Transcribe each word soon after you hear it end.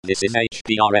This is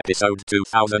HPR episode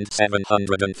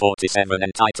 2747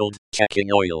 entitled,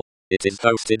 Checking Oil. It is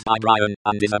hosted by Brian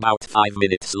and is about 5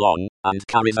 minutes long and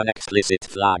carries an explicit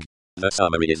flag. The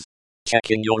summary is,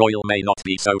 checking your oil may not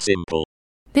be so simple.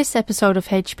 This episode of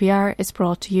HPR is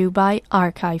brought to you by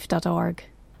archive.org.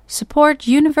 Support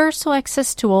universal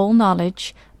access to all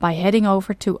knowledge by heading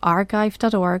over to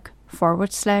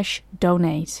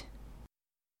archive.org/donate.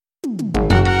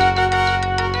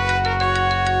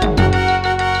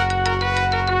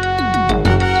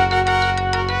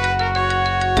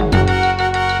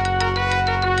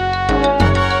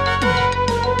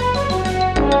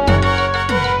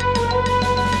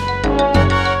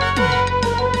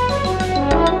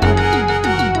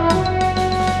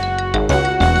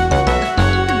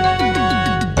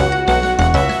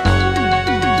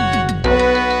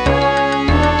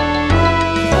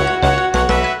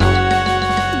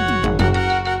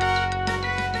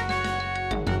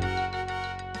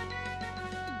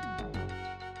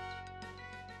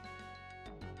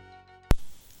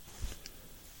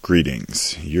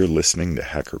 Greetings. You're listening to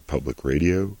Hacker Public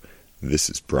Radio. This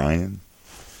is Brian.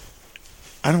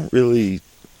 I don't really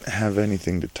have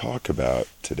anything to talk about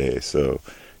today, so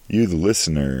you, the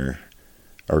listener,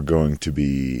 are going to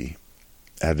be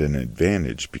at an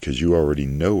advantage because you already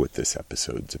know what this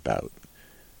episode's about.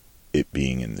 It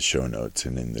being in the show notes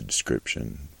and in the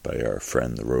description by our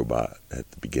friend the robot at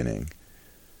the beginning.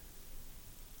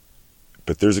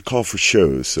 But there's a call for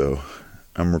shows, so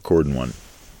I'm recording one.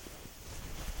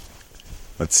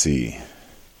 Let's see.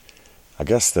 I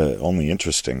guess the only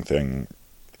interesting thing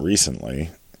recently,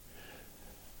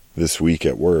 this week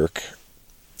at work,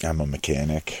 I'm a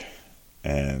mechanic,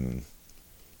 and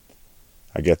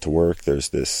I get to work, there's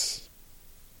this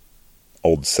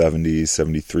old 70s,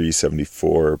 73,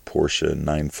 74 Porsche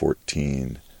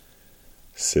 914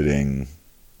 sitting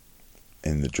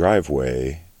in the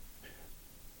driveway,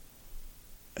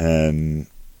 and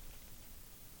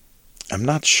I'm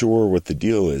not sure what the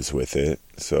deal is with it,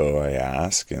 so I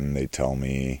ask, and they tell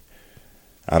me,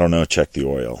 I don't know, check the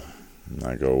oil. And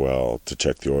I go, well, to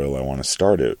check the oil, I want to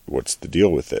start it. What's the deal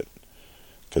with it?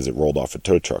 Because it rolled off a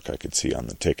tow truck I could see on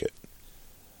the ticket.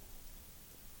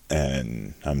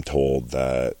 And I'm told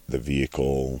that the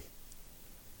vehicle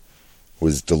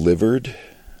was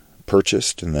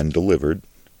purchased and then delivered,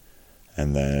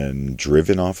 and then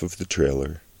driven off of the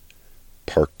trailer,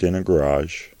 parked in a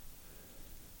garage,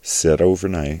 set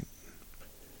overnight,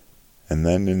 and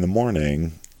then in the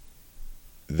morning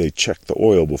they checked the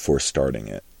oil before starting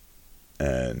it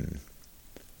and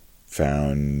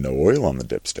found no oil on the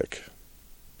dipstick,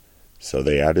 so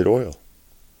they added oil,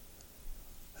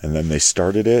 and then they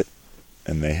started it,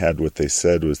 and they had what they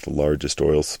said was the largest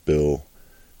oil spill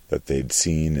that they'd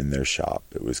seen in their shop.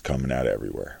 It was coming out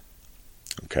everywhere.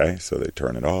 Okay, so they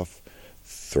turn it off,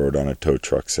 throw it on a tow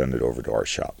truck, send it over to our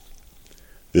shop.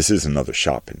 This is another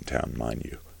shop in town, mind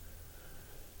you.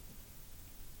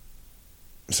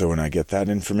 So when I get that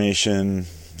information,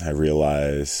 I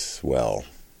realize, well,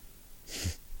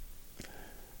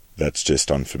 that's just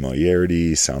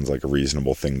unfamiliarity. Sounds like a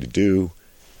reasonable thing to do.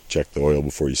 Check the oil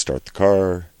before you start the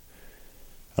car.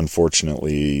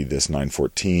 Unfortunately, this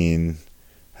 914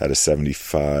 had a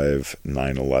 75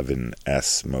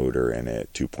 911S motor in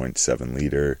it, 2.7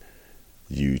 liter.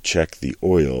 You check the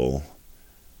oil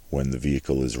when the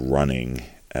vehicle is running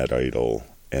at idle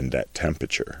and at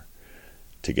temperature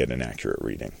to get an accurate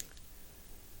reading.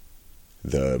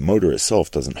 The motor itself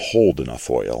doesn't hold enough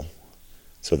oil,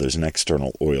 so there's an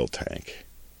external oil tank,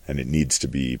 and it needs to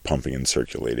be pumping and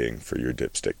circulating for your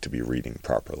dipstick to be reading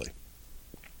properly.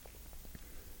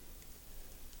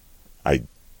 I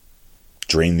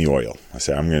drain the oil. I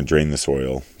say, I'm going to drain this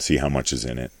oil, see how much is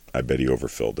in it. I bet he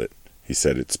overfilled it. He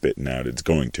said it's spitting out. It's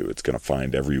going to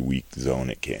find every weak zone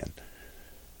it can.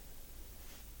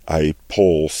 I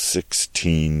pull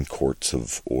 16 quarts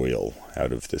of oil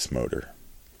out of this motor,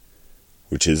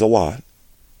 which is a lot.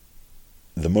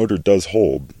 The motor does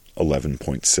hold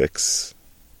 11.6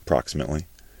 approximately,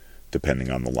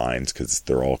 depending on the lines, because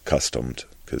they're all customed,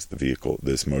 because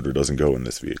this motor doesn't go in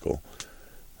this vehicle.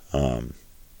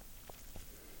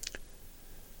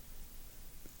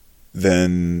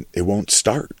 Then it won't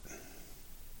start.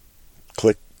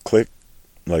 Click, click,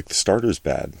 like the starter's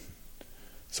bad.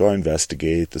 So I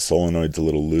investigate, the solenoid's a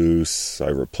little loose, I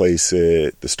replace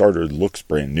it, the starter looks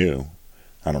brand new.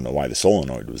 I don't know why the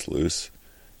solenoid was loose.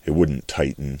 It wouldn't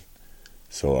tighten,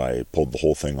 so I pulled the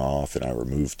whole thing off and I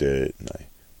removed it and I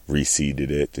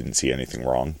reseated it, didn't see anything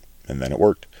wrong, and then it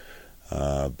worked.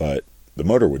 But the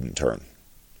motor wouldn't turn.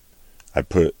 I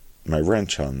put my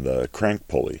wrench on the crank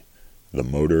pulley. The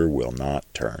motor will not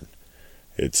turn.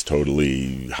 It's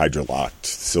totally hydrolocked.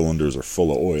 Cylinders are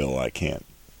full of oil. I can't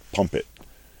pump it.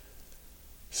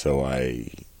 So I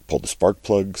pull the spark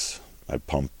plugs. I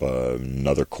pump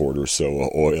another quart or so of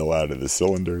oil out of the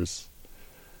cylinders.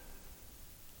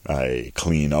 I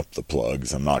clean up the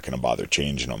plugs. I'm not going to bother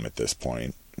changing them at this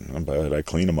point. But I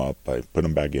clean them up. I put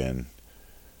them back in.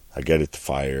 I get it to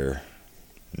fire.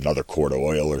 Another quart of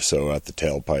oil or so at the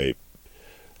tailpipe.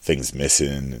 Things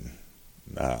missing and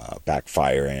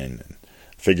backfiring. And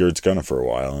figure it's going to for a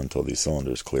while until these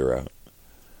cylinders clear out.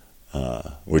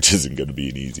 Which isn't going to be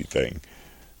an easy thing.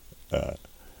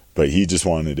 But he just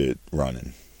wanted it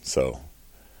running. So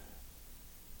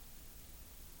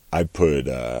I put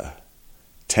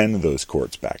 10 of those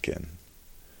quarts back in.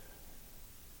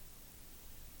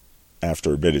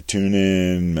 After a bit of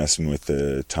tuning, messing with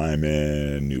the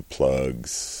timing, new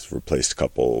plugs, replaced a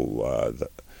couple the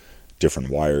different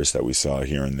wires that we saw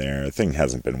here and there. The thing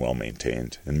hasn't been well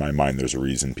maintained. In my mind, there's a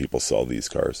reason people sell these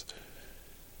cars.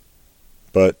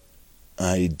 But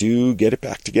I do get it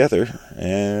back together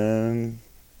and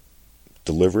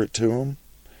deliver it to him,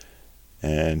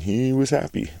 and he was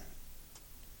happy.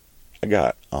 I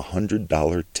got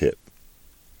 $100 tip.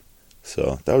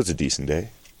 So that was a decent day.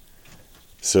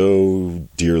 So,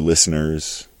 dear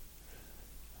listeners,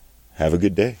 have a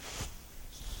good day.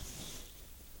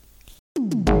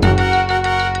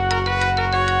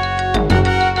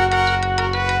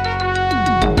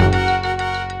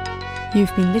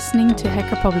 You've been listening to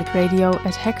Hacker Public Radio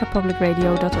at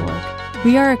hackerpublicradio.org.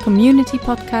 We are a community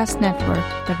podcast network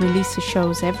that releases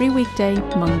shows every weekday,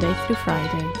 Monday through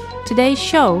Friday. Today's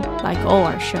show, like all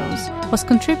our shows, was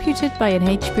contributed by an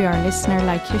HPR listener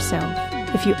like yourself.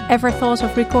 If you ever thought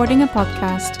of recording a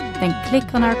podcast, then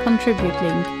click on our contribute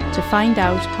link to find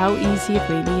out how easy it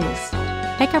really is.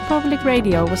 Hacker Public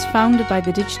Radio was founded by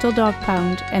the Digital Dog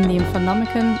Pound and the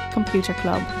Infonomicon Computer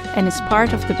Club and is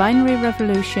part of the binary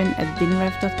revolution at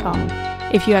binrev.com.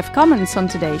 If you have comments on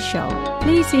today's show,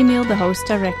 please email the host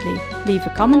directly, leave a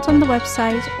comment on the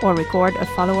website, or record a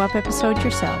follow-up episode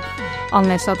yourself.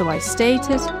 Unless otherwise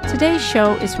stated, today's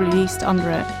show is released under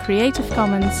a Creative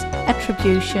Commons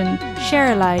Attribution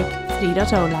Share Alike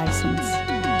 3.0 license.